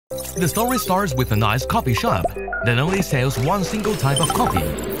The story starts with a nice coffee shop that only sells one single type of coffee.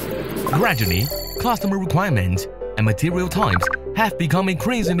 Gradually, customer requirements and material types have become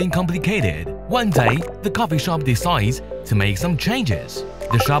increasingly complicated. One day, the coffee shop decides to make some changes.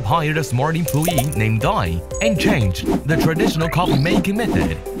 The shop hired a smart employee named Dai and changed the traditional coffee-making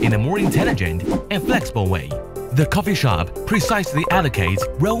method in a more intelligent and flexible way. The coffee shop precisely allocates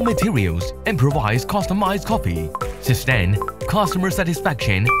raw materials and provides customized coffee. Since then, customer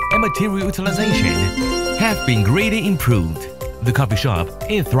satisfaction and material utilization have been greatly improved. The coffee shop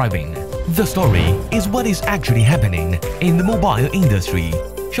is thriving. The story is what is actually happening in the mobile industry.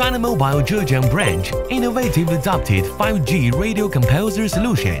 China Mobile Zhejiang branch innovatively adopted 5G radio composer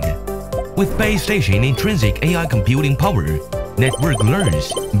solution. With base station intrinsic AI computing power, network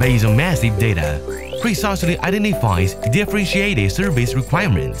learns based on massive data, precisely identifies differentiated service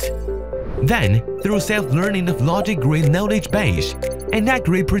requirements. Then, through self-learning of logic-grid knowledge base and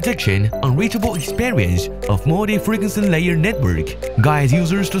accurate prediction on reachable experience of multi-frequency layer network, guides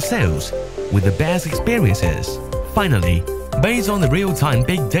users to sales with the best experiences. Finally, based on the real-time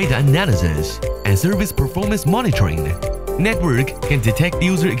big data analysis and service performance monitoring, network can detect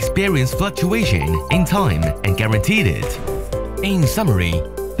user experience fluctuation in time and guarantee it. In summary,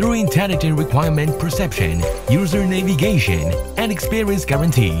 through intelligent requirement perception, user navigation, and experience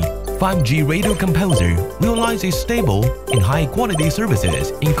guarantee, 5G Radio Composer realizes stable and high-quality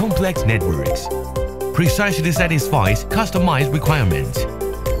services in complex networks, precisely satisfies customized requirements,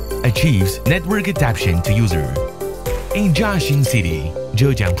 achieves network adaptation to user. In Jiaxing City,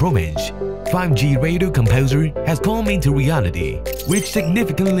 Zhejiang Province, 5G Radio Composer has come into reality, which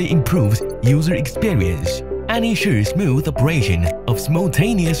significantly improves user experience and ensures smooth operation of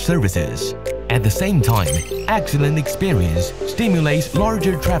simultaneous services. At the same time, excellent experience stimulates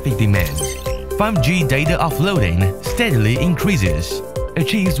larger traffic demands. 5G data offloading steadily increases,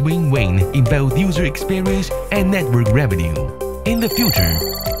 achieves win-win in both user experience and network revenue. In the future,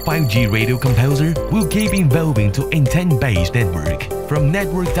 5G Radio Composer will keep evolving to intent-based network, from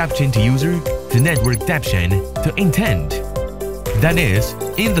network adaption to user to network adaption to intent. That is,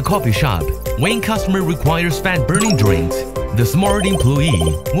 in the coffee shop, when customer requires fat-burning drinks, the smart employee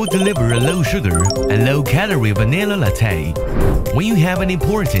will deliver a low-sugar and low-calorie vanilla latte. When you have an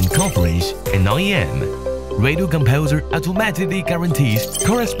important conference at 9 a.m., Radio Composer automatically guarantees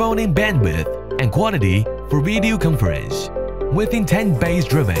corresponding bandwidth and quality for video conference. With intent-based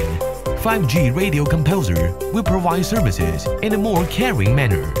driven, 5G Radio Composer will provide services in a more caring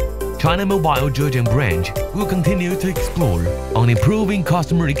manner. China Mobile Zhejiang branch will continue to explore on improving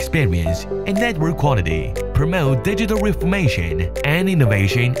customer experience and network quality, promote digital reformation and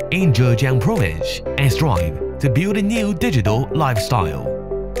innovation in Zhejiang Province, and strive to build a new digital lifestyle.